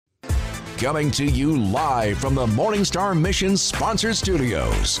Coming to you live from the Morning Star Mission sponsored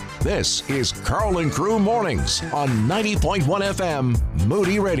studios. This is Carl and Crew Mornings on 90.1 FM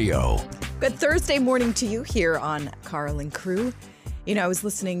Moody Radio. Good Thursday morning to you here on Carl and Crew. You know, I was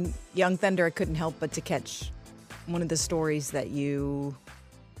listening, Young Thunder, I couldn't help but to catch one of the stories that you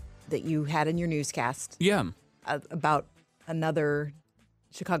had in your newscast. Yeah. About another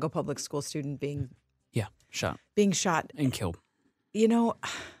Chicago public school student being shot and killed. You know,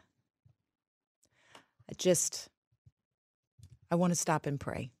 I want to stop and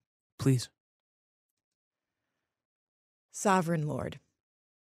pray. Please. Sovereign Lord,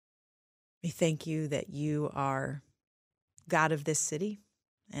 we thank you that you are God of this city.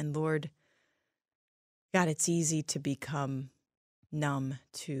 And Lord, God, it's easy to become numb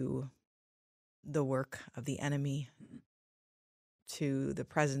to the work of the enemy, to the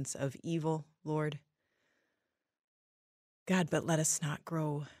presence of evil, Lord. God, but let us not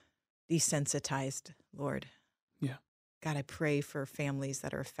grow desensitized, Lord. Yeah. God, I pray for families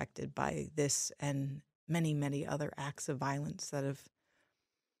that are affected by this and many, many other acts of violence that have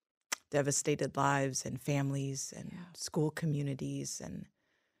devastated lives and families and school communities and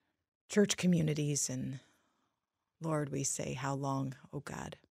church communities. And Lord, we say, how long, oh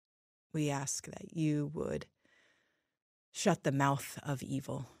God? We ask that you would shut the mouth of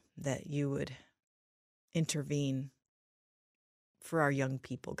evil, that you would intervene for our young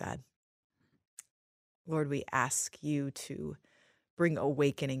people, God. Lord, we ask you to bring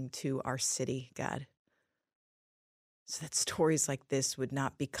awakening to our city, God, so that stories like this would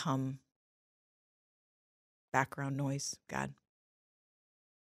not become background noise, God.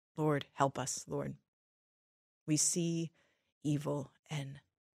 Lord, help us, Lord. We see evil and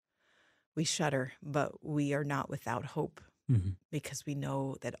we shudder, but we are not without hope. Because we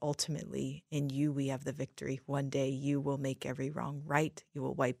know that ultimately in you we have the victory. One day you will make every wrong right. You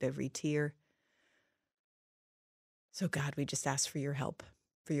will wipe every tear. So God, we just ask for your help,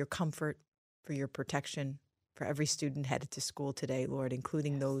 for your comfort, for your protection, for every student headed to school today, Lord,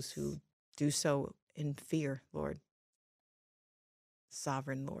 including those who do so in fear, Lord.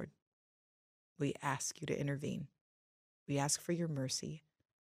 Sovereign Lord, we ask you to intervene. We ask for your mercy.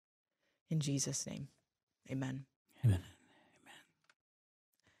 In Jesus' name, amen. Amen.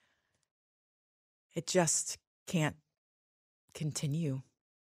 It just can't continue.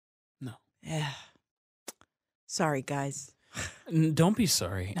 No. Sorry, guys. Don't be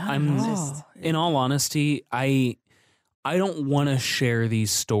sorry. all. In all honesty, I don't want to share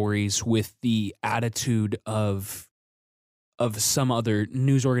these stories with the attitude of some other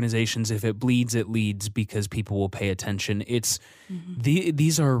news organizations. If it bleeds, it leads, because people will pay attention. It's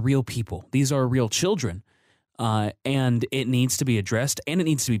these are real people. These are real children. And it needs to be addressed and it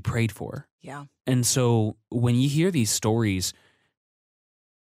needs to be prayed for. Yeah. And so when you hear these stories,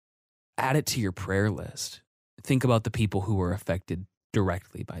 add it to your prayer list. Think about the people who were affected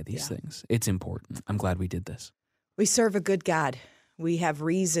directly by these things. It's important. I'm glad we did this. We serve a good God. We have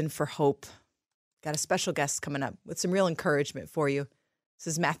reason for hope. Got a special guest coming up with some real encouragement for you. This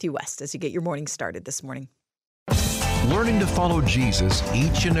is Matthew West as you get your morning started this morning. Learning to follow Jesus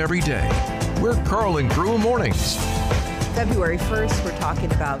each and every day. We're Carl and Crew Mornings. February 1st, we're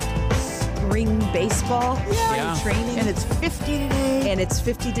talking about spring baseball, spring training. And it's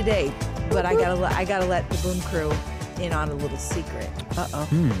 50 today. But I gotta let the Boom Crew in on a little secret.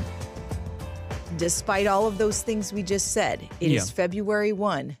 Despite all of those things we just said, it is February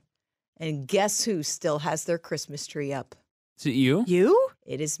 1. And guess who still has their Christmas tree up? Is it you? You?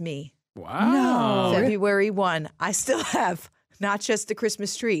 It is me. Wow. February 1. I still have not just the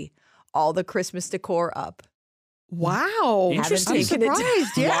Christmas tree, all the Christmas decor up. Wow. Haven't I'm taken it down.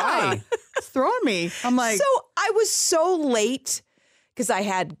 surprised. Yeah. Why? It's throwing me. I'm like, So I was so late because I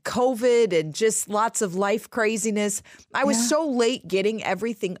had COVID and just lots of life craziness. I was so late getting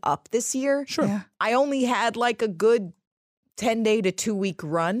everything up this year. Sure. Yeah. I only had like a good 10-day to 2-week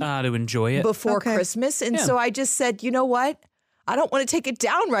run To enjoy it. before Christmas. And so I just said, you know what? I don't want to take it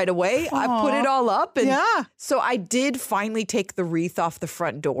down right away. I put it all up. And so I did finally take the wreath off the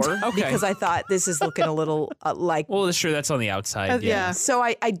front door because I thought this is looking a little like. Well, sure, that's on the outside. So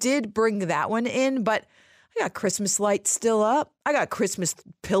I did bring that one in, but I got Christmas lights still up. I got Christmas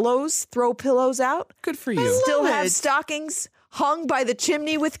pillows, throw pillows out. Good for you. Still have stockings hung by the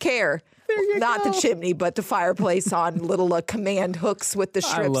chimney with care. Not the chimney, but the fireplace on little command hooks with the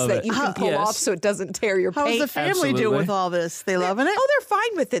strips that you can pull off so it doesn't tear your paint. how's the family doing with all this? They loving it? Oh, they're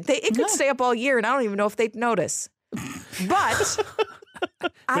fine with it. It could stay up all year, and I don't even know if they'd notice. But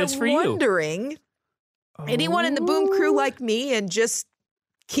I'm it's for you. wondering, anyone in the Boom Crew like me and just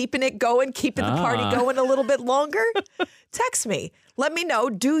keeping it going, keeping the party going a little bit longer, text me. Let me know,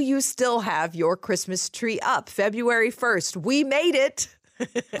 do you still have your Christmas tree up? February 1st, we made it.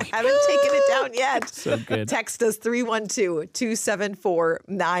 Haven't taken it down yet. So good. Text us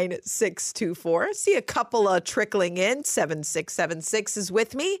 312-274-9624. See a couple trickling in. 7676 is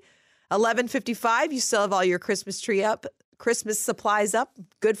with me. 11:55, you still have all your Christmas tree up. Christmas supplies up.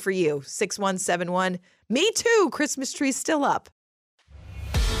 Good for you. 6171. Me too. Christmas tree's still up.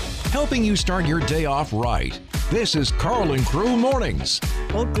 Helping you start your day off right. This is Carl and Crew Mornings.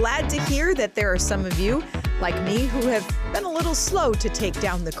 Well, glad to hear that there are some of you, like me, who have been a little slow to take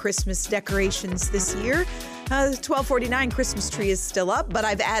down the Christmas decorations this year. 1249 Christmas tree is still up, but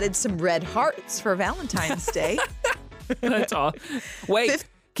I've added some red hearts for Valentine's Day. That's all. Wait,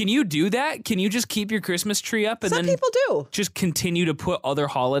 can you do that? Can you just keep your Christmas tree up and Some then people do. just continue to put other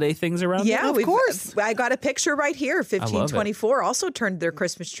holiday things around Yeah, it? of course. I got a picture right here. 1524 also turned their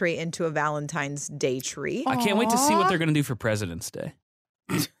Christmas tree into a Valentine's Day tree. I can't wait to see what they're going to do for President's Day.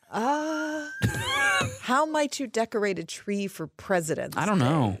 How might you decorate a tree for President's I don't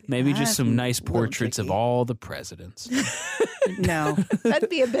know. Day? Maybe just some nice little portraits of tricky. all the presidents. No. That'd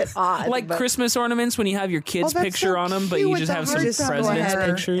be a bit odd. Like but Christmas ornaments when you have your kid's that's picture so on them, but cute you with just the have hearts some on president's there.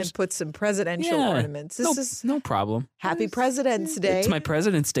 pictures. and put some presidential Yeah. ornaments. This is No problem. Happy President's Day. It's my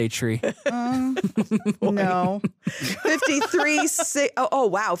President's Day tree. No.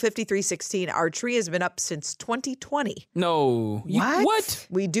 5316. Our tree has been up since 2020. No. What?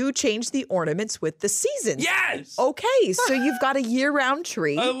 We do change the ornaments with the seasons. Yes! Okay, so you've got a year-round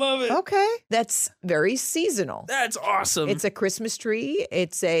tree I love it. Okay. that's very seasonal. That's awesome. It's a Christmas tree.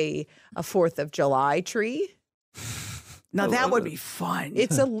 It's a 4th of July tree. Now love that would it. be fun.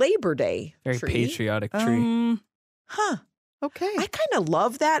 It's a Labor Day very tree. patriotic tree. Huh. Okay. I kind of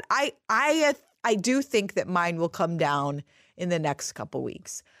love that. I do think that mine will come down in the next couple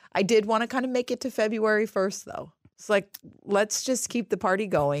weeks. I did want to kind of make it to February 1st, though. It's like, let's just keep the party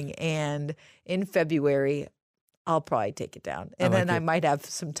going. And in February, I'll probably take it down. And like then I it. might have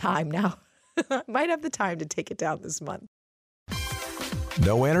some time now. I might have the time to take it down this month.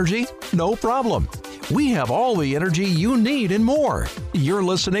 No energy? No problem. We have all the energy you need and more. You're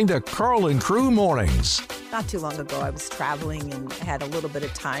listening to Carl and Crew Mornings. Not too long ago, I was traveling and had a little bit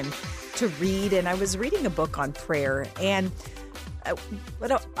of time to read, and I was reading a book on prayer. And I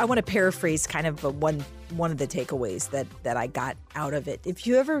want to paraphrase kind of one of the takeaways that I got out of it. If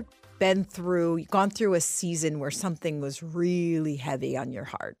you ever gone through a season where something was really heavy on your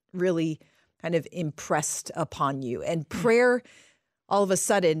heart, really kind of impressed upon you, and prayer all of a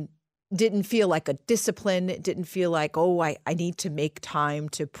sudden didn't feel like a discipline. It didn't feel like, I need to make time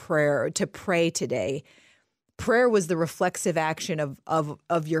to pray today. Prayer was the reflexive action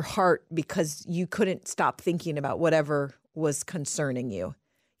of your heart because you couldn't stop thinking about whatever was concerning you.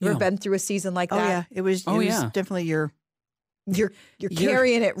 You ever been through a season like Oh that? yeah. It was definitely your You're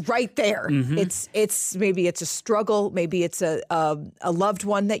carrying it right there. Mhm. It's maybe it's a struggle, maybe it's a loved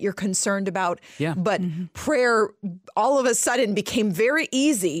one that you're concerned about. Yeah. But prayer all of a sudden became very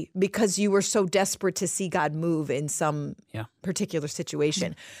easy because you were so desperate to see God move in some particular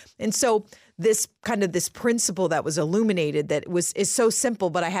situation. And so this principle that was illuminated that is so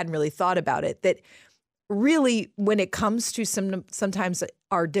simple, but I hadn't really thought about it, that really when it comes to sometimes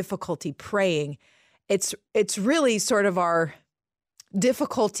our difficulty praying, it's really sort of our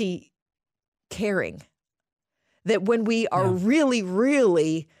difficulty caring. That when we are really,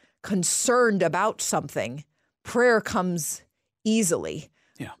 really concerned about something, prayer comes easily.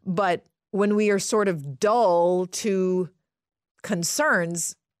 Yeah. But when we are sort of dull to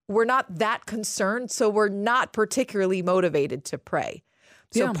concerns, we're not that concerned, so we're not particularly motivated to pray.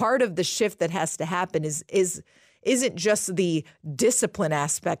 So part of the shift that has to happen isn't just the discipline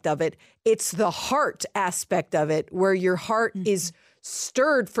aspect of it, it's the heart aspect of it, where your heart is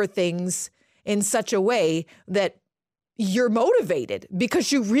stirred for things in such a way that you're motivated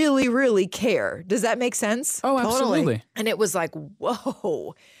because you really, really care. Does that make sense? Oh, absolutely. And it was like,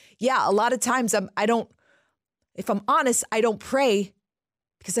 whoa. Yeah, a lot of times if I'm honest, I don't pray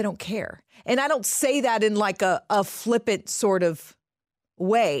because I don't care. And I don't say that in like a flippant sort of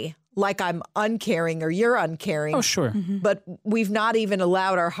way, like I'm uncaring or you're uncaring. Oh, sure. But we've not even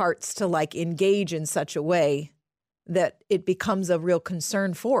allowed our hearts to like engage in such a way that it becomes a real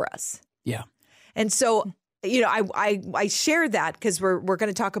concern for us. Yeah. And so, I share that because we're going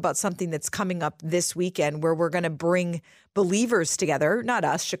to talk about something that's coming up this weekend where we're going to bring believers together, not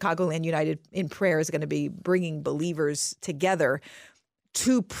us. Chicagoland United in Prayer is going to be bringing believers together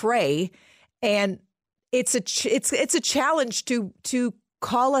to pray. And it's a challenge to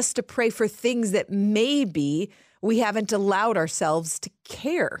call us to pray for things that maybe we haven't allowed ourselves to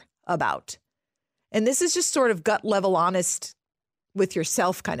care about. And this is just sort of gut level, honest with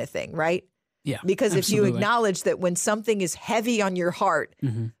yourself kind of thing, right? Yeah. Because absolutely. if you acknowledge that when something is heavy on your heart,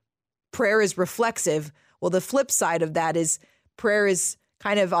 prayer is reflexive. Well, the flip side of that is prayer is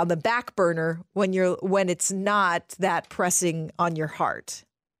kind of on the back burner when it's not that pressing on your heart.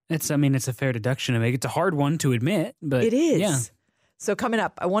 It's a fair deduction to make. It's a hard one to admit, but It is. Yeah. So coming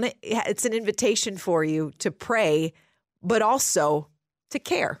up, it's an invitation for you to pray, but also to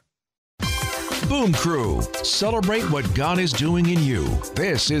care. Boom Crew, celebrate what God is doing in you.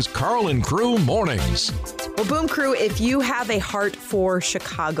 This is Carl and Crew Mornings. Well, Boom Crew, if you have a heart for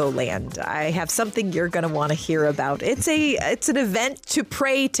Chicagoland, I have something you're going to want to hear about. It's an event to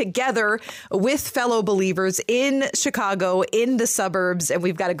pray together with fellow believers in Chicago, in the suburbs, and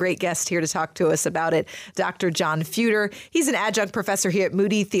we've got a great guest here to talk to us about it, Dr. John Feuder. He's an adjunct professor here at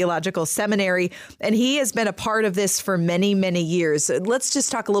Moody Theological Seminary, and he has been a part of this for many, many years. Let's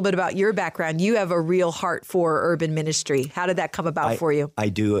just talk a little bit about your background. You have a real heart for urban ministry. How did that come about for you? I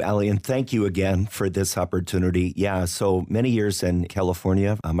do, Allie, and thank you again for this opportunity. Yeah, so many years in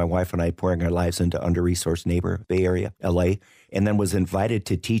California, my wife and I pouring our lives into under-resourced neighbor, Bay Area, LA, and then was invited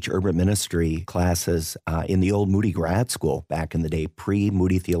to teach urban ministry classes in the old Moody grad school back in the day,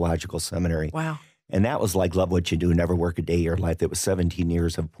 pre-Moody Theological Seminary. Wow. And that was like love what you do, never work a day of your life. It was 17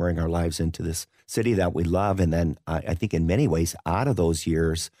 years of pouring our lives into this city that we love. And then I think in many ways, out of those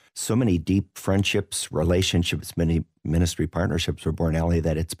years, so many deep friendships, relationships, many ministry partnerships were born, Allie,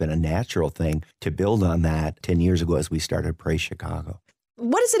 that it's been a natural thing to build on that 10 years ago as we started Pray Chicago.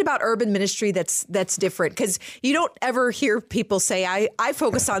 What is it about urban ministry that's different? Because you don't ever hear people say, I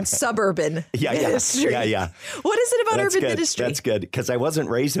focus on suburban ministry. Yeah. What is it about urban good. ministry? That's good, because I wasn't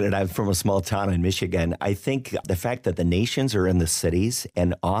raised in it. I'm from a small town in Michigan. I think the fact that the nations are in the cities,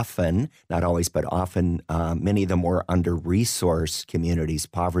 and often, not always, but often, many of the more under-resourced communities,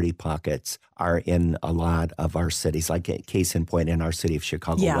 poverty pockets, are in a lot of our cities. Like case in point, in our city of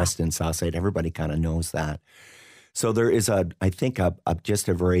Chicago, West and South Side, everybody kind of knows that. So there is just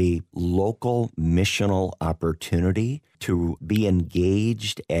a very local missional opportunity to be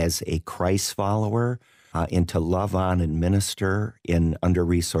engaged as a Christ follower and to love on and minister in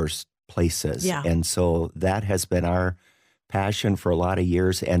under-resourced places. Yeah. And so that has been our passion for a lot of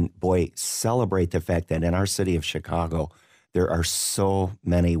years. And boy, celebrate the fact that in our city of Chicago, there are so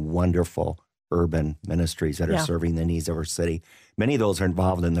many wonderful urban ministries that are serving the needs of our city. Many of those are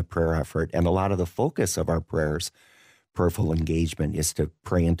involved in the prayer effort, and a lot of the focus of our prayerful engagement is to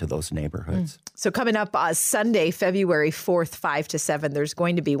pray into those neighborhoods. So coming up Sunday, February 4th, 5 to 7, there's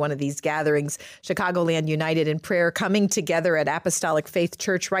going to be one of these gatherings, Chicagoland United in Prayer, coming together at Apostolic Faith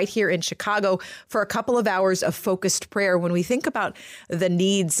Church right here in Chicago for a couple of hours of focused prayer. When we think about the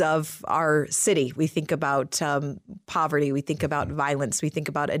needs of our city, we think about poverty, we think about violence, we think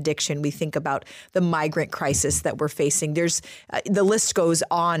about addiction, we think about the migrant crisis that we're facing. There's the list goes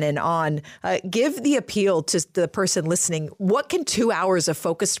on and on. Give the appeal to the person listening. What can 2 hours of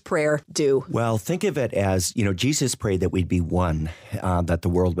focused prayer do? Well, think of it as, Jesus prayed that we'd be one, that the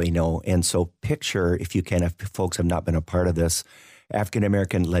world may know. And so picture, if you can, if folks have not been a part of this,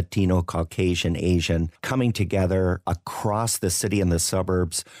 African-American, Latino, Caucasian, Asian, coming together across the city and the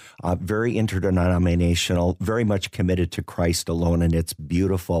suburbs, very interdenominational, very much committed to Christ alone, and it's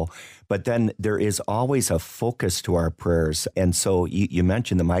beautiful. But then there is always a focus to our prayers. And so you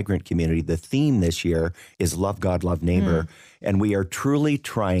mentioned the migrant community. The theme this year is love God, love neighbor. And we are truly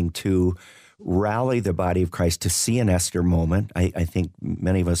trying to rally the body of Christ to see an Esther moment. I think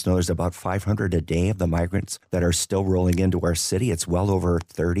many of us know there's about 500 a day of the migrants that are still rolling into our city. It's well over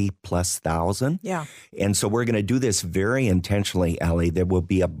 30,000+. Yeah. And so we're going to do this very intentionally, Allie. There will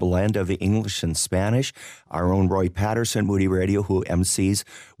be a blend of English and Spanish. Our own Roy Patterson, Moody Radio, who MCs,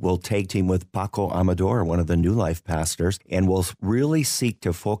 will tag team with Paco Amador, one of the New Life pastors, and we'll really seek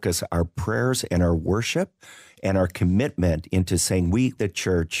to focus our prayers and our worship and our commitment into saying we, the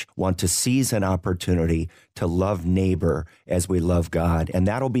church, want to seize an opportunity to love neighbor as we love God. And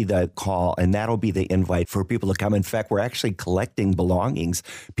that'll be the call, and that'll be the invite for people to come. In fact, we're actually collecting belongings.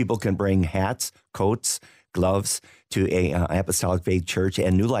 People can bring hats, coats, gloves to a Apostolic Faith Church,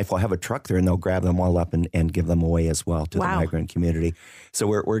 and New Life will have a truck there, and they'll grab them all up and give them away as well to the migrant community. So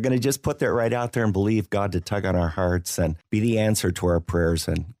we're going to just put that right out there and believe God to tug on our hearts and be the answer to our prayers,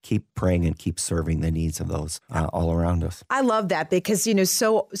 and keep praying and keep serving the needs of those all around us. I love that because,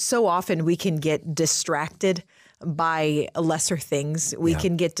 so often we can get distracted by lesser things. We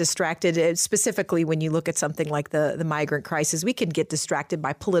can get distracted, specifically when you look at something like the migrant crisis. We can get distracted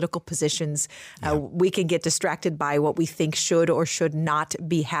by political positions. We can get distracted by what we think should or should not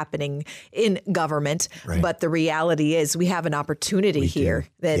be happening in government. Right. But the reality is we have an opportunity here.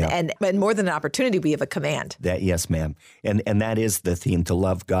 And more than an opportunity, we have a command. Yes, ma'am. And that is the theme, to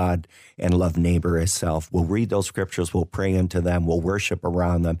love God and love neighbor as self. We'll read those scriptures, we'll pray into them, we'll worship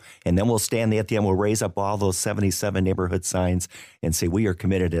around them, and then we'll stand at the end, we'll raise up all those 77 neighborhood signs and say, we are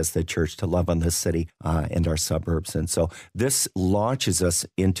committed as the church to love on this city and our suburbs. And so this launches us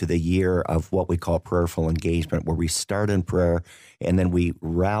into the year of what we call prayerful engagement, where we start in prayer and then we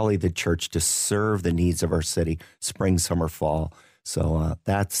rally the church to serve the needs of our city, spring, summer, fall. So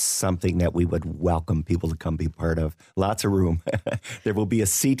that's something that we would welcome people to come be part of. Lots of room. There will be a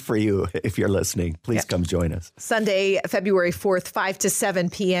seat for you if you're listening. Please come join us. Sunday, February 4th, 5 to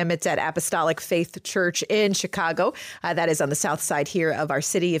 7 p.m. It's at Apostolic Faith Church in Chicago. That is on the south side here of our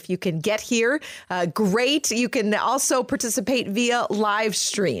city. If you can get here, great. You can also participate via live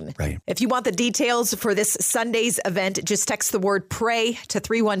stream. Right. If you want the details for this Sunday's event, just text the word PRAY to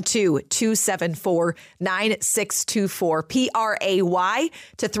 312-274-9624. PRAY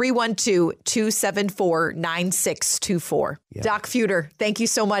to 312-274-9624. Yeah. Doc Feuder, thank you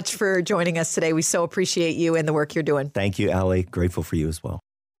so much for joining us today. We so appreciate you and the work you're doing. Thank you, Allie. Grateful for you as well.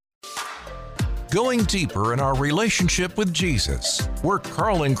 Going deeper in our relationship with Jesus. We're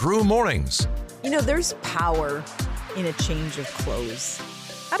Carl and Crew Mornings. You know, there's power in a change of clothes.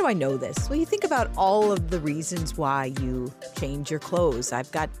 How do I know this? Well, you think about all of the reasons why you change your clothes.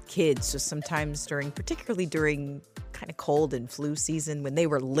 I've got kids, so sometimes particularly during kind of cold and flu season, when they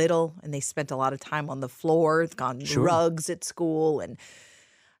were little and they spent a lot of time on the floor, on rugs at school, and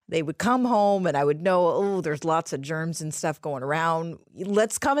they would come home and I would know, there's lots of germs and stuff going around.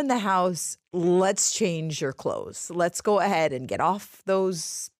 Let's come in the house. Let's change your clothes. Let's go ahead and get off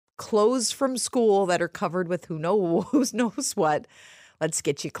those clothes from school that are covered with who knows what. Let's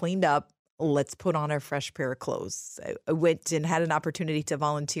get you cleaned up. Let's put on a fresh pair of clothes. I went and had an opportunity to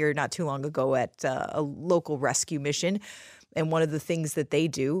volunteer not too long ago at a local rescue mission. And one of the things that they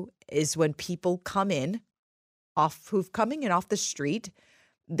do is when people come in who've coming in off the street,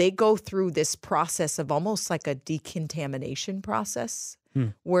 they go through this process of almost like a decontamination process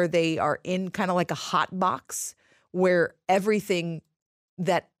where they are in kind of like a hot box where everything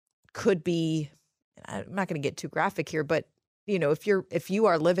that could be, I'm not going to get too graphic here, but you know, if you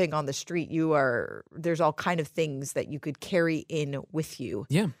are living on the street, there's all kind of things that you could carry in with you.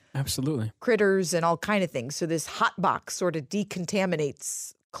 Yeah, absolutely. Critters and all kind of things. So this hot box sort of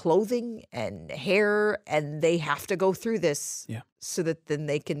decontaminates clothing and hair, and they have to go through this so that then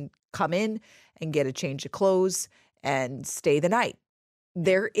they can come in and get a change of clothes and stay the night.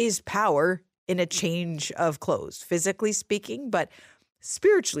 There is power in a change of clothes, physically speaking, but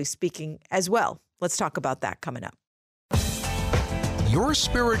spiritually speaking as well. Let's talk about that coming up. Your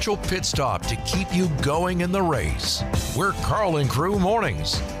spiritual pit stop to keep you going in the race. We're Carl and Crew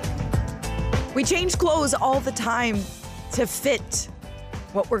Mornings. We change clothes all the time to fit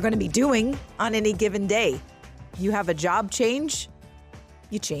what we're going to be doing on any given day. You have a job change,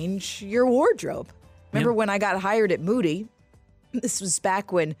 you change your wardrobe. Remember when I got hired at Moody? This was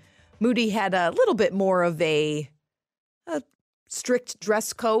back when Moody had a little bit more of a strict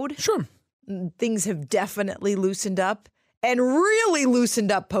dress code. Sure. Things have definitely loosened up. And really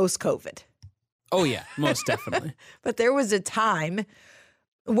loosened up post-COVID. Oh, yeah, most definitely. But there was a time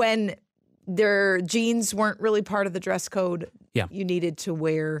when their jeans weren't really part of the dress code. Yeah. You needed to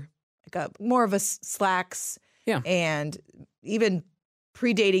wear more of a slacks. Yeah. And even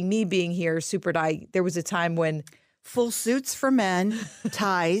predating me being here, there was a time when full suits for men,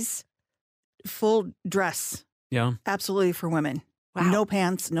 ties, full dress. Yeah. Absolutely for women. Wow. No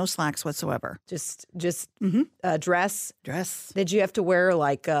pants, no slacks whatsoever. Just dress. Dress. Did you have to wear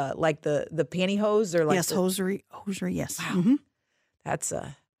like the pantyhose or like yes, hosiery, yes. Wow. Mm-hmm. That's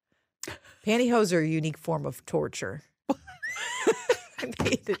pantyhose are a unique form of torture. I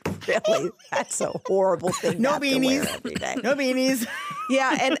mean, that's a horrible thing. No not beanies to wear every day. No beanies.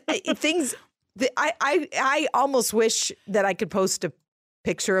 Yeah, and things. I almost wish that I could post a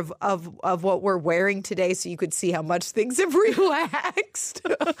picture of what we're wearing today so you could see how much things have relaxed.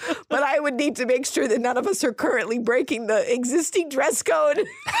 But I would need to make sure that none of us are currently breaking the existing dress code.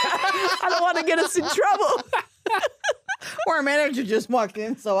 I don't want to get us in trouble. Our manager just walked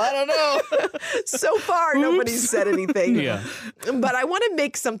in, so I don't know. So far, nobody's said anything. Yeah. But I want to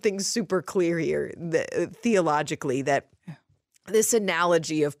make something super clear here, theologically, that this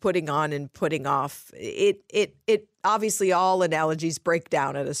analogy of putting on and putting off, it obviously all analogies break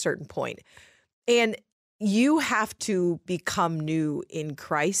down at a certain point. And you have to become new in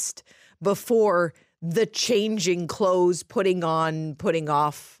Christ before the changing clothes, putting on, putting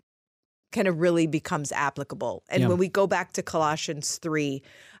off kind of really becomes applicable. And when we go back to Colossians 3,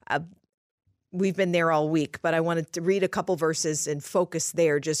 we've been there all week, but I wanted to read a couple verses and focus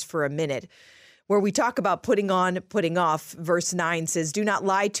there just for a minute, where we talk about putting on, putting off. Verse 9 says, "Do not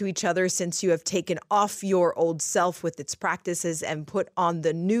lie to each other, since you have taken off your old self with its practices and put on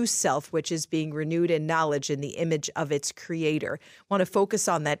the new self, which is being renewed in knowledge in the image of its creator." I want to focus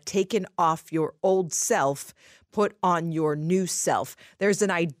on that. Taken off your old self, put on your new self. There's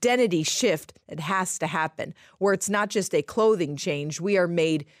an identity shift that has to happen, where it's not just a clothing change. We are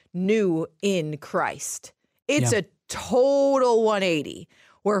made new in Christ. It's a total 180,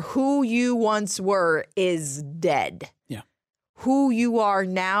 where who you once were is dead. Yeah. Who you are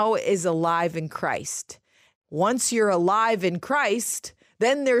now is alive in Christ. Once you're alive in Christ,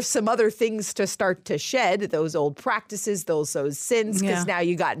 then there's some other things to start to shed, those old practices, those sins, because now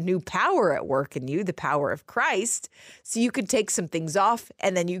you got new power at work in you, the power of Christ. So you can take some things off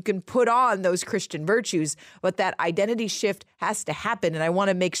and then you can put on those Christian virtues. But that identity shift has to happen. And I want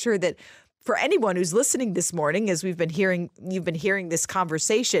to make sure that for anyone who's listening this morning, as you've been hearing this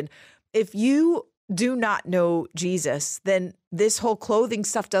conversation, if you do not know Jesus, then this whole clothing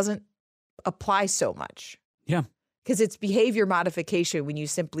stuff doesn't apply so much. Yeah. Because it's behavior modification when you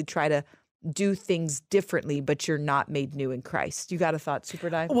simply try to do things differently, but you're not made new in Christ. You got a thought, Super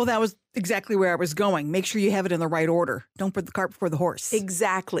Dive? Well, that was exactly where I was going. Make sure you have it in the right order. Don't put the cart before the horse.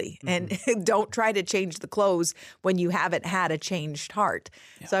 Exactly. And don't try to change the clothes when you haven't had a changed heart.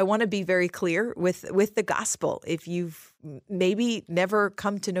 Yeah. So I want to be very clear with the gospel. If you've maybe never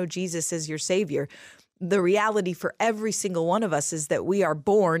come to know Jesus as your Savior, the reality for every single one of us is that we are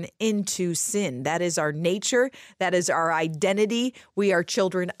born into sin. That is our nature. That is our identity. We are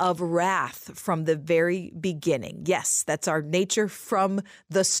children of wrath from the very beginning. Yes, that's our nature from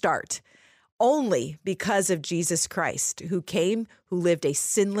the start. Only because of Jesus Christ, who came, who lived a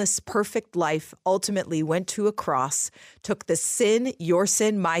sinless, perfect life, ultimately went to a cross, took the sin, your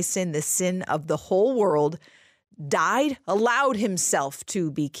sin, my sin, the sin of the whole world, died, allowed himself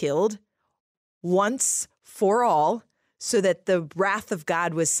to be killed, once for all, so that the wrath of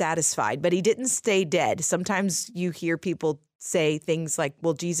God was satisfied. But he didn't stay dead. Sometimes you hear people say things like,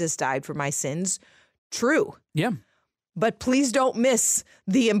 well, Jesus died for my sins. True. Yeah. But please don't miss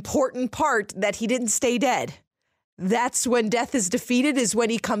the important part that he didn't stay dead. That's when death is defeated, is when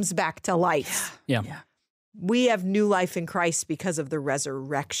he comes back to life. Yeah. We have new life in Christ because of the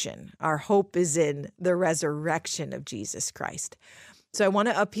resurrection. Our hope is in the resurrection of Jesus Christ. So I want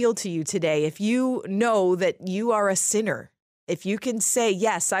to appeal to you today. If you know that you are a sinner, if you can say,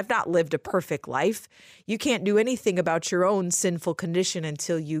 yes, I've not lived a perfect life, you can't do anything about your own sinful condition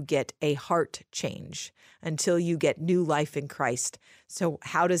until you get a heart change, until you get new life in Christ. So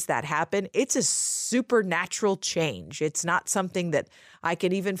how does that happen? It's a supernatural change. It's not something that I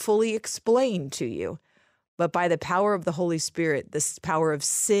can even fully explain to you. But by the power of the Holy Spirit, this power of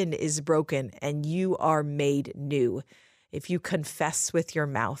sin is broken and you are made new. If you confess with your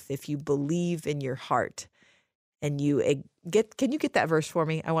mouth, if you believe in your heart, and can you get that verse for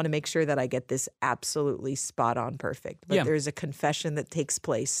me? I want to make sure that I get this absolutely spot on perfect. But there's a confession that takes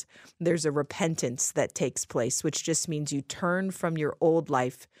place. There's a repentance that takes place, which just means you turn from your old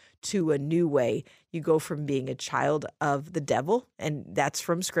life to a new way. You go from being a child of the devil, and that's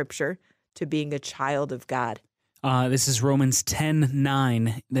from Scripture, to being a child of God. This is Romans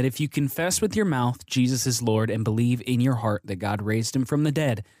 10:9, that if you confess with your mouth Jesus is Lord and believe in your heart that God raised him from the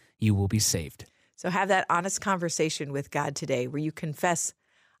dead, you will be saved. So have that honest conversation with God today where you confess,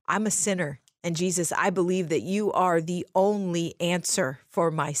 I'm a sinner. And Jesus, I believe that you are the only answer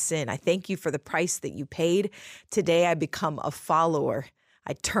for my sin. I thank you for the price that you paid. Today I become a follower.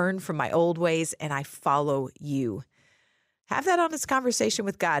 I turn from my old ways and I follow you. Have that honest conversation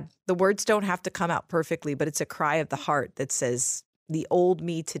with God. The words don't have to come out perfectly, but it's a cry of the heart that says, the old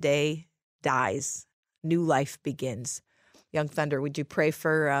me today dies. New life begins. Young Thunder, would you pray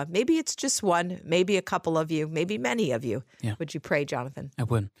for, maybe it's just one, maybe a couple of you, maybe many of you. Yeah. Would you pray, Jonathan? I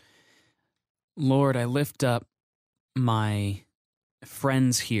would. Lord, I lift up my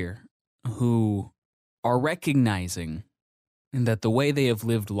friends here who are recognizing that the way they have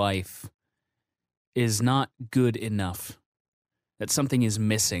lived life is not good enough, that something is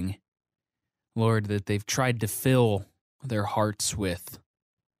missing. Lord, that they've tried to fill their hearts with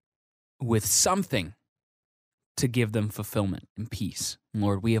something to give them fulfillment and peace.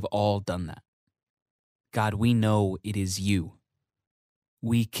 Lord, we have all done that. God, we know it is you.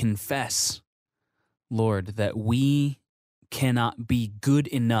 We confess, Lord, that we cannot be good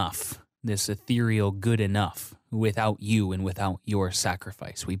enough this ethereal good enough without you and without your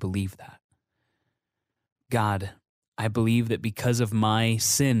sacrifice. We believe that. God, I believe that because of my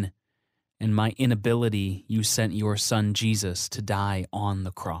sin and my inability, you sent your son Jesus to die on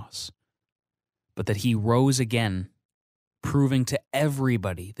the cross, but that he rose again, proving to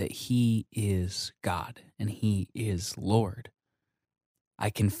everybody that he is God and he is Lord. I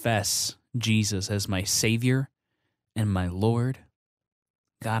confess Jesus as my Savior and my Lord.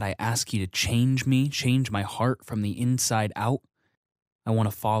 God, I ask you to change me, change my heart from the inside out. I want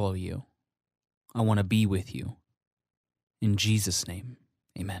to follow you. I want to be with you. In Jesus' name,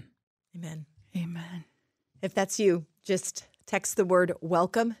 amen. Amen. Amen. If that's you, just text the word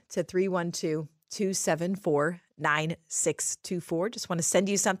welcome to 312-274-9624. Just want to send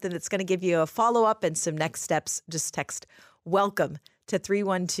you something that's going to give you a follow-up and some next steps. Just text welcome to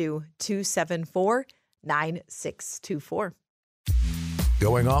 312-274-9624.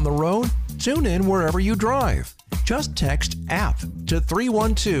 Going on the road? Tune in wherever you drive. Just text APP to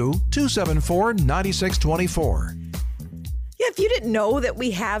 312-274-9624. Yeah, if you didn't know that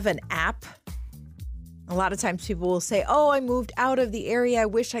we have an app, a lot of times people will say, oh, I moved out of the area. I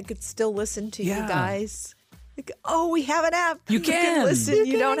wish I could still listen to you guys. Like, oh, we have an app. You can listen.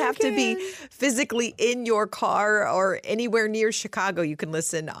 You don't have to be physically in your car or anywhere near Chicago. You can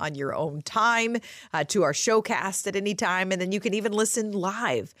listen on your own time to our showcast at any time. And then you can even listen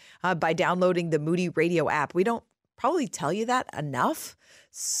live by downloading the Moody Radio app. We don't probably tell you that enough.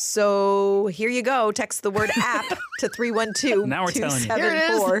 So here you go. Text the word app to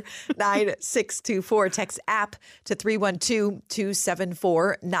 312-274-9624. Text app to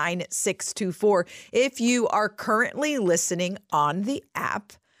 312-274-9624. If you are currently listening on the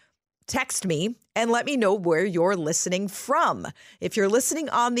app, text me and let me know where you're listening from. If you're listening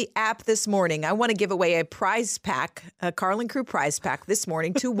on the app this morning, I want to give away a prize pack, a Carl and Crew prize pack this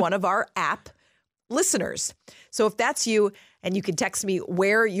morning to one of our app listeners. So if that's you and you can text me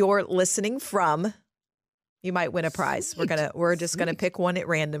where you're listening from, you might win a prize. We're just gonna pick one at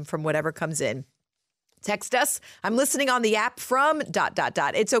random from whatever comes in. Text us. I'm listening on the app from ...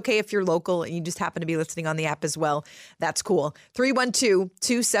 It's okay if you're local and you just happen to be listening on the app as well. That's cool.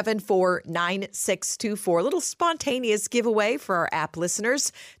 312-274-9624. A little spontaneous giveaway for our app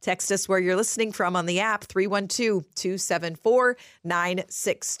listeners. Text us where you're listening from on the app.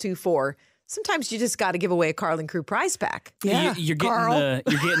 312-274-9624. Sometimes you just got to give away a Carl and Crew prize pack. Yeah, you're getting Carl. the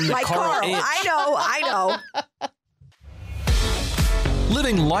Like Carl Carl. itch. I know.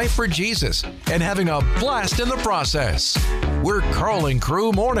 Living life for Jesus and having a blast in the process. We're Carl and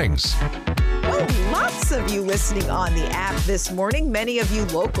Crew Mornings. Oh, lots of you listening on the app this morning. Many of you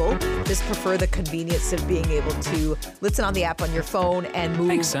local just prefer the convenience of being able to listen on the app on your phone and move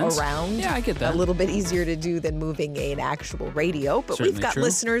Makes sense. around. Yeah, I get that. A little bit easier to do than moving an actual radio. But Certainly we've got true.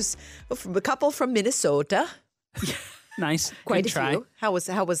 listeners, a couple from Minnesota. Nice. Quite Good a try. few. How was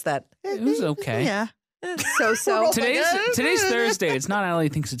that? It was okay. Yeah. So. Today's Thursday. It's not Allie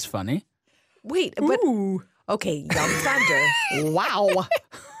thinks it's funny. Wait, but Ooh. okay, Young Thunder. Wow.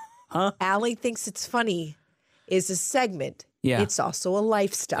 Huh? Allie thinks it's funny is a segment. Yeah. It's also a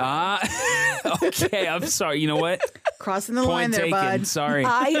lifestyle. Okay. I'm sorry. You know what? Crossing the line Point there, taken. bud. Sorry.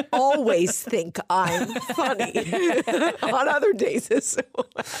 I always think I'm funny on other days as well.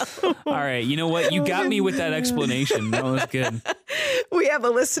 All right. You know what? You got me with that explanation. That was good. We have a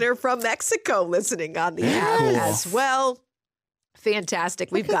listener from Mexico listening on the app Cool. as well.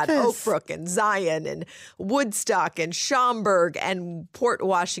 Fantastic. We've got this. Oak Brook and Zion and Woodstock and Schaumburg and Port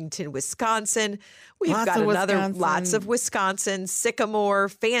Washington, Wisconsin. We've Lots got of lots Wisconsin. of Wisconsin, Sycamore,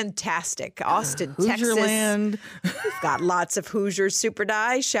 fantastic. Austin, Texas. Hoosier land. We've got lots of Hoosiers. Super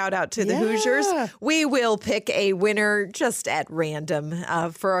Die. Shout out to the Yeah. Hoosiers. We will pick a winner just at random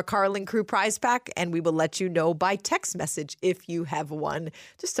for a Carl and Crew prize pack, and we will let you know by text message if you have won.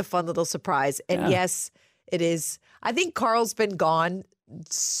 Just a fun little surprise. And yes, it is. I think Carl's been gone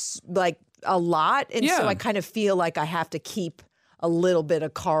like a lot, and so Yeah. I kind of feel like I have to keep a little bit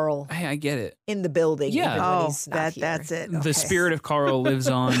of Carl Hey, I get it. in the building. Yeah. even when Oh, he's not here. that's it. The Okay. spirit of Carl lives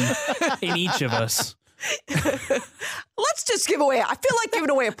on in each of us. Let's just give away. I feel like giving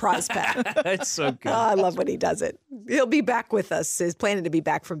away a prize pack. That's so good. I love when he does it. He'll be back with us. He's planning to be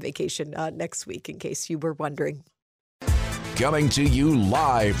back from vacation next week, in case you were wondering. Coming to you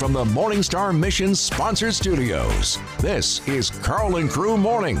live from the Morningstar Mission sponsored studios. This is Carl and Crew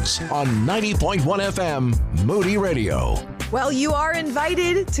Mornings on 90.1 FM Moody Radio. Well, you are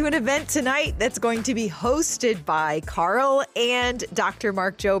invited to an event tonight that's going to be hosted by Carl, and Dr.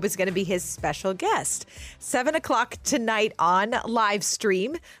 Mark Jobe is going to be his special guest. 7 o'clock tonight on live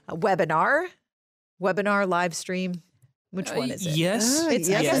stream, a webinar live stream. Which one is it? Yes. It's,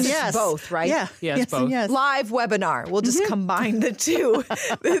 yes, I guess and it's yes. both, right? Yeah. Yeah, it's yes, both. and yes. Live webinar. We'll just combine the two.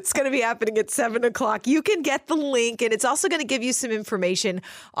 It's going to be happening at 7 o'clock. You can get the link, and it's also going to give you some information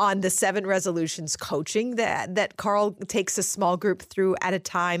on the 7 resolutions coaching that Carl takes a small group through at a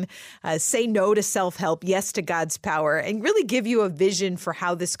time. Say no to self-help, yes to God's power, and really give you a vision for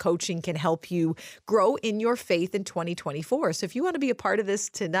how this coaching can help you grow in your faith in 2024. So if you want to be a part of this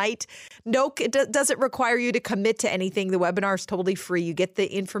tonight, no, it doesn't require you to commit to anything. The webinar is totally free. You get the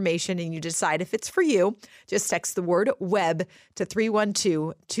information and you decide if it's for you. Just text the word web to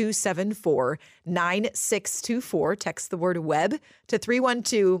 312-274-9624. Text the word web to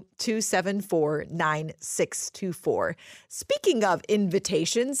 312-274-9624. Speaking of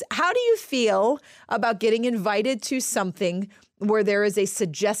invitations, how do you feel about getting invited to something where there is a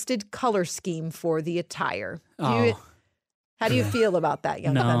suggested color scheme for the attire? How do you feel about that,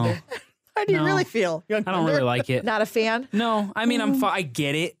 young Thunder? How do you really feel, young I don't really like it. Not a fan? No, I mean, I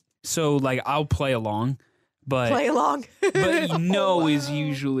get it. So, like, I'll play along. But Play along. but no is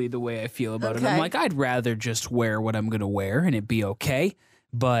usually the way I feel about it. I'm Okay. like, I'd rather just wear what I'm going to wear and it be okay.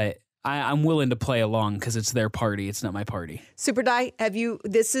 But I'm willing to play along because it's their party. It's not my party. Super Die, have you?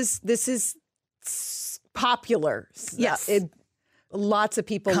 This is popular. Yes. Lots of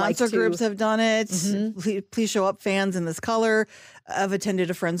people Concert like to. groups have done it. Please show up, fans, in this color. I've attended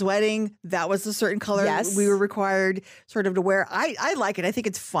a friend's wedding. That was a certain color Yes. we were required sort of to wear. I like it. I think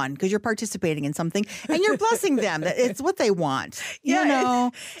it's fun because you're participating in something and you're blessing them. It's what they want. Yeah, You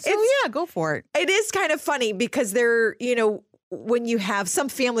know? So it's- yeah, go for it. It is kind of funny because they're, when you have some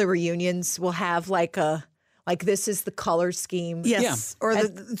family reunions, will have like this is the color scheme. Yes. Or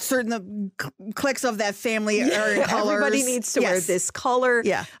the certain cliques of that family are in colors. Everybody needs to wear Yes. this color.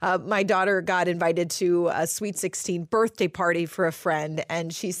 Yeah. My daughter got invited to a Sweet 16 birthday party for a friend,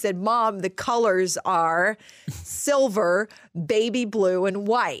 and she said, "Mom, the colors are silver, baby blue, and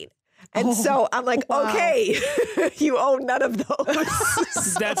white." And so I'm like, wow. okay, you own none of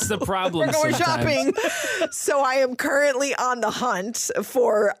those. That's the problem. We're going sometimes. shopping. So I am currently on the hunt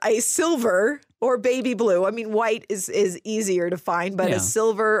for a silver or baby blue. I mean, white is easier to find, but Yeah. a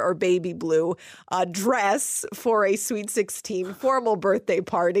silver or baby blue dress for a Sweet 16 formal birthday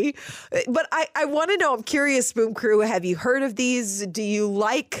party. But I want to know, I'm curious, Boom Crew, have you heard of these? Do you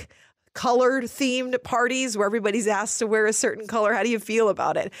like colored themed parties where everybody's asked to wear a certain color? How do you feel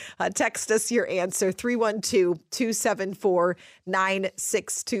about it? Text us your answer,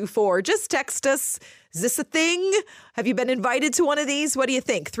 312-274-9624. Just text us. Is this a thing? Have you been invited to one of these? What do you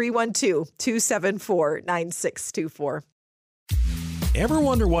think? 312-274-9624. Ever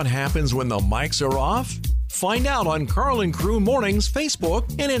wonder what happens when the mics are off? Find out on Carl and Crew Mornings Facebook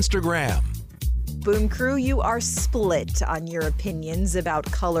and Instagram. Boom Crew, you are split on your opinions about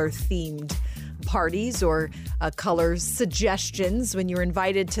color-themed parties or color suggestions when you're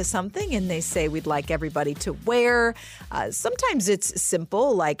invited to something and they say we'd like everybody to wear. Sometimes it's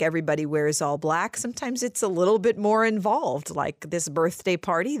simple, like everybody wears all black. Sometimes it's a little bit more involved, like this birthday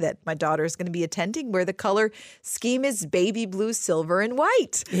party that my daughter is going to be attending where the color scheme is baby blue, silver, and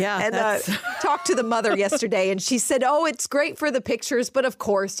white. Yeah, And that's- talked to the mother yesterday and she said, oh, it's great for the pictures, but of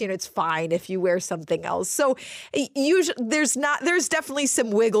course, it's fine if you wear something else. So usually there's definitely some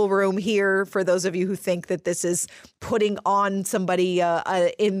wiggle room here for those of you who think that this is putting on somebody,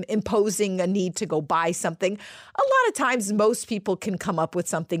 imposing a need to go buy something. A lot of times, most people can come up with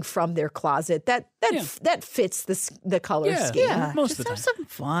something from their closet that fits the color scheme. Yeah, Most just of the have time. some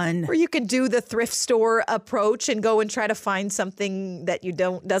fun. Or you could do the thrift store approach and go and try to find something that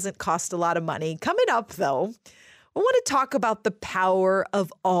doesn't cost a lot of money. Coming up, though, I want to talk about the power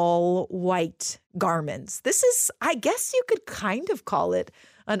of all white garments. This is, I guess you could kind of call it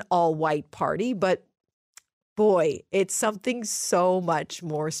an all white party, but boy, it's something so much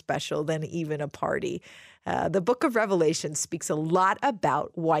more special than even a party. The book of Revelation speaks a lot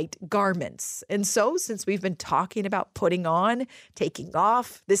about white garments. And so, since we've been talking about putting on, taking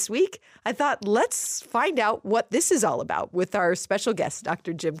off this week, I thought let's find out what this is all about with our special guest,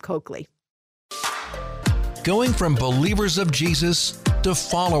 Dr. Jim Coakley. Going from believers of Jesus to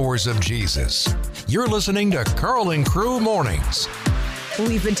followers of Jesus. You're listening to Carl and Crew Mornings.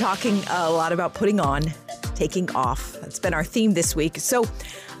 We've been talking a lot about putting on, taking off. That's been our theme this week. So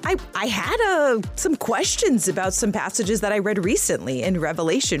I had some questions about some passages that I read recently in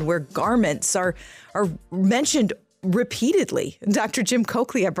Revelation where garments are mentioned repeatedly. Dr. Jim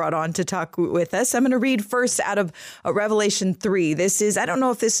Coakley I brought on to talk with us. I'm going to read first out of Revelation 3. I don't know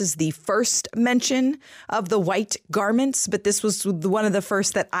if this is the first mention of the white garments, but this was one of the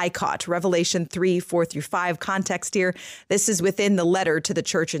first that I caught. Revelation 3, 4 through 5. Context here. This is within the letter to the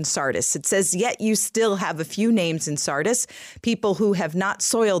church in Sardis. It says, "Yet you still have a few names in Sardis, people who have not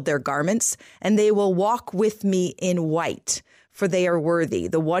soiled their garments, and they will walk with me in white, for they are worthy.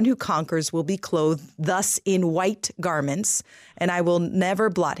 The one who conquers will be clothed thus in white garments, and I will never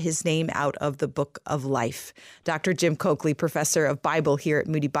blot his name out of the book of life." Dr. Jim Coakley, professor of Bible here at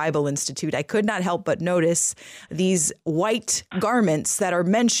Moody Bible Institute. I could not help but notice these white garments that are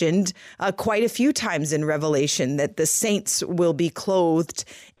mentioned quite a few times in Revelation, that the saints will be clothed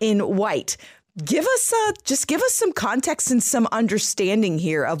in white. Give us some context and some understanding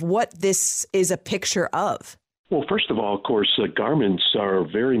here of what this is a picture of. Well, first of all, of course, garments are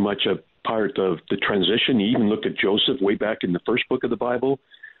very much a part of the transition. You even look at Joseph way back in the first book of the Bible,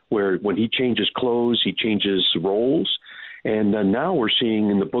 where when he changes clothes, he changes roles. And now we're seeing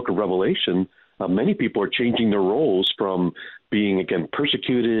in the book of Revelation, many people are changing their roles from being, again,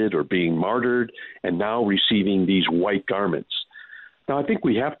 persecuted or being martyred, and now receiving these white garments. Now, I think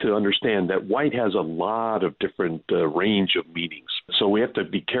we have to understand that white has a lot of different range of meanings. So we have to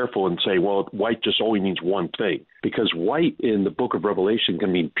be careful and say, well, white just only means one thing. Because white in the book of Revelation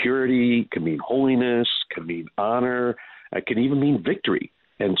can mean purity, can mean holiness, can mean honor, it can even mean victory.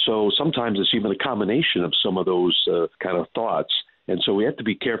 And so sometimes it's even a combination of some of those kind of thoughts. And so we have to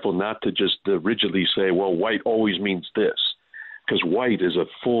be careful not to just rigidly say, well, white always means this. Because white is a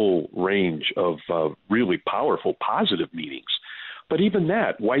full range of really powerful, positive meanings. But even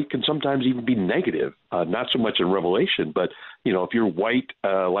that, white can sometimes even be negative, not so much in Revelation, but, if you're white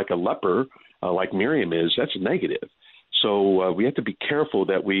like a leper, like Miriam is, that's negative. So we have to be careful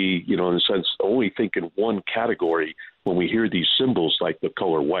that we, in a sense, only think in one category when we hear these symbols like the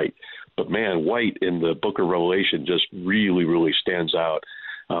color white. But man, white in the book of Revelation just really, really stands out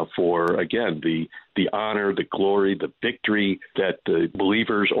for, again, the honor, the glory, the victory that the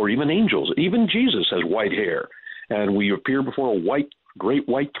believers or even angels, even Jesus has white hair. And we appear before a great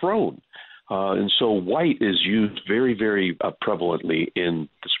white throne. And so white is used very, very prevalently in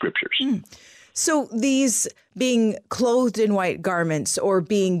the scriptures. So these being clothed in white garments or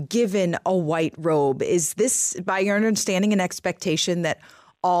being given a white robe, is this, by your understanding, an expectation that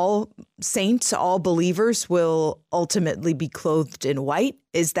all saints, all believers will ultimately be clothed in white?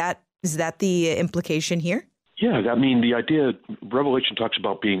 Is that the implication here? Yeah, I mean, the idea, Revelation talks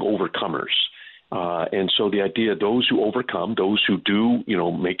about being overcomers. And so the idea, those who overcome, those who do,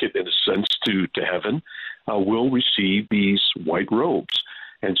 make it in a sense to heaven, will receive these white robes.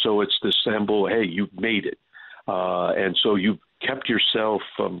 And so it's the symbol, hey, you've made it. And so you've kept yourself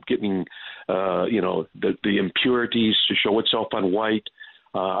from getting, the impurities to show itself on white.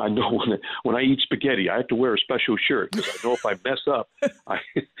 I know when I eat spaghetti, I have to wear a special shirt because I know if I mess up,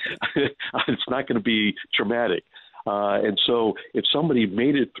 it's not going to be traumatic. And so if somebody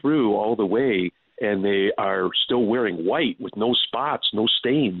made it through all the way and they are still wearing white with no spots, no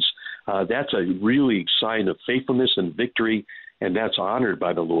stains, that's a really sign of faithfulness and victory, and that's honored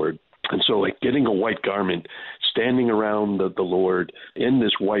by the Lord. And so like getting a white garment, standing around the Lord in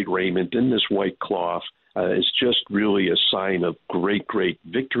this white raiment, in this white cloth, is just really a sign of great, great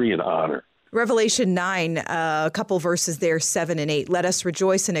victory and honor. Revelation 9, a couple verses there, 7 and 8. "Let us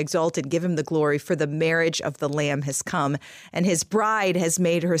rejoice and exult and give him the glory, for the marriage of the Lamb has come, and his bride has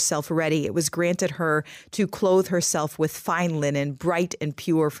made herself ready. It was granted her to clothe herself with fine linen, bright and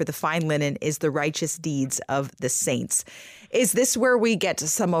pure, for the fine linen is the righteous deeds of the saints." Is this where we get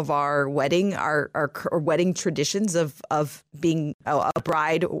some of our wedding, our wedding traditions of being a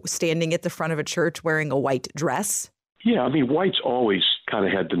bride standing at the front of a church wearing a white dress? Yeah, I mean, white's always kind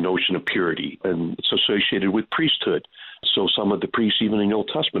of had the notion of purity, and it's associated with priesthood. So some of the priests, even in the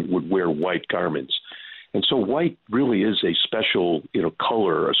Old Testament, would wear white garments. And so white really is a special,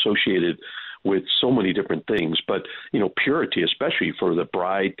 color associated with so many different things. But, purity, especially for the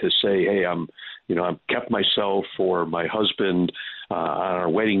bride to say, hey, I've kept myself for my husband on our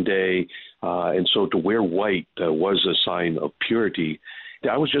wedding day. And so to wear white was a sign of purity.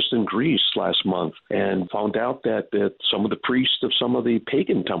 I was just in Greece last month and found out that some of the priests of some of the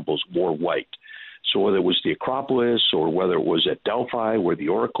pagan temples wore white. So whether it was the Acropolis or whether it was at Delphi where the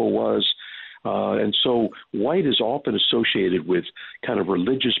oracle was. And so white is often associated with kind of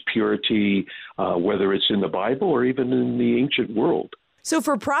religious purity, whether it's in the Bible or even in the ancient world. So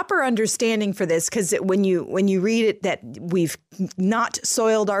for proper understanding for this, because when you read it, that we've not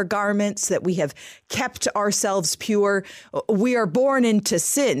soiled our garments, that we have kept ourselves pure, we are born into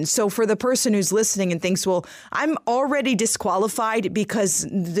sin. So for the person who's listening and thinks, well, I'm already disqualified because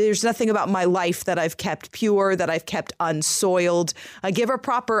there's nothing about my life that I've kept pure, that I've kept unsoiled. Give a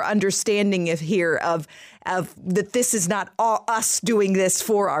proper understanding of that this is not all us doing this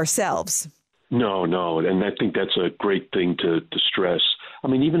for ourselves. No, and I think that's a great thing to stress. I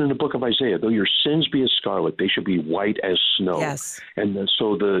mean, even in the book of Isaiah, though your sins be as scarlet, they should be white as snow. Yes. And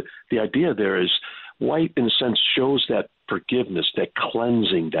so the idea there is white, in a sense, shows that forgiveness, that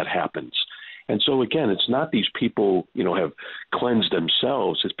cleansing that happens. And so, again, it's not these people, have cleansed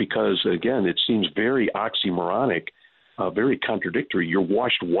themselves. It's because, again, it seems very oxymoronic, very contradictory. You're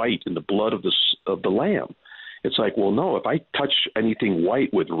washed white in the blood of the Lamb. It's like, well, no, if I touch anything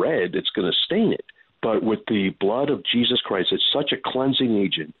white with red, it's going to stain it. But with the blood of Jesus Christ, it's such a cleansing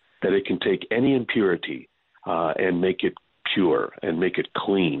agent that it can take any impurity and make it pure and make it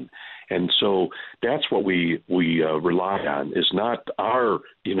clean. And so that's what we rely on, is not our,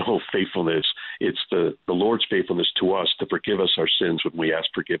 faithfulness. It's the Lord's faithfulness to us to forgive us our sins when we ask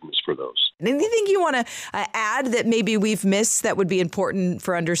forgiveness for those. Anything you want to add that maybe we've missed that would be important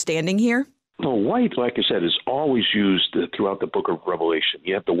for understanding here? No, white, like I said, is always used throughout the book of Revelation.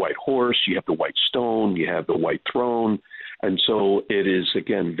 You have the white horse, you have the white stone, you have the white throne. And so it is,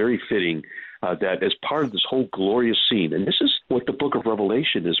 again, very fitting that as part of this whole glorious scene, and this is what the book of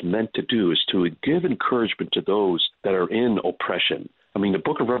Revelation is meant to do, is to give encouragement to those that are in oppression. I mean, the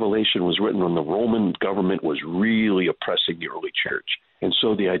book of Revelation was written when the Roman government was really oppressing the early church. And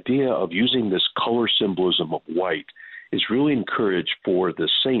so the idea of using this color symbolism of white is really encouraged for the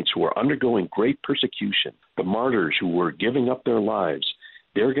saints who are undergoing great persecution, the martyrs who were giving up their lives.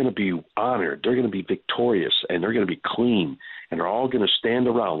 They're going to be honored, they're going to be victorious, and they're going to be clean, and they're all going to stand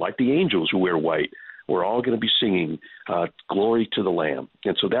around like the angels who wear white. We're all going to be singing glory to the Lamb.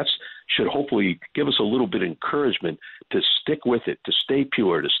 And so that should hopefully give us a little bit of encouragement to stick with it, to stay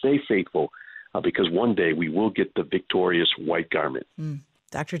pure, to stay faithful, because one day we will get the victorious white garment.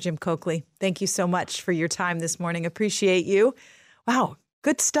 Dr. Jim Coakley, thank you so much for your time this morning. Appreciate you. Wow,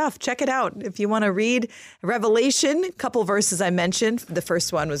 good stuff. Check it out. If you want to read Revelation, a couple verses I mentioned. The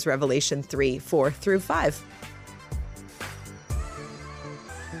first one was Revelation 3:4-5.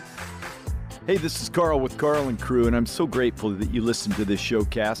 Hey, this is Carl with Carl and Crew, and I'm so grateful that you listen to this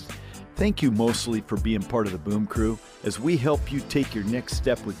showcast. Thank you mostly for being part of the Boom Crew. As we help you take your next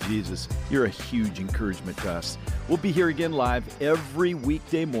step with Jesus, you're a huge encouragement to us. We'll be here again live every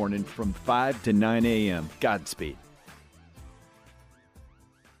weekday morning from 5 to 9 a.m. Godspeed.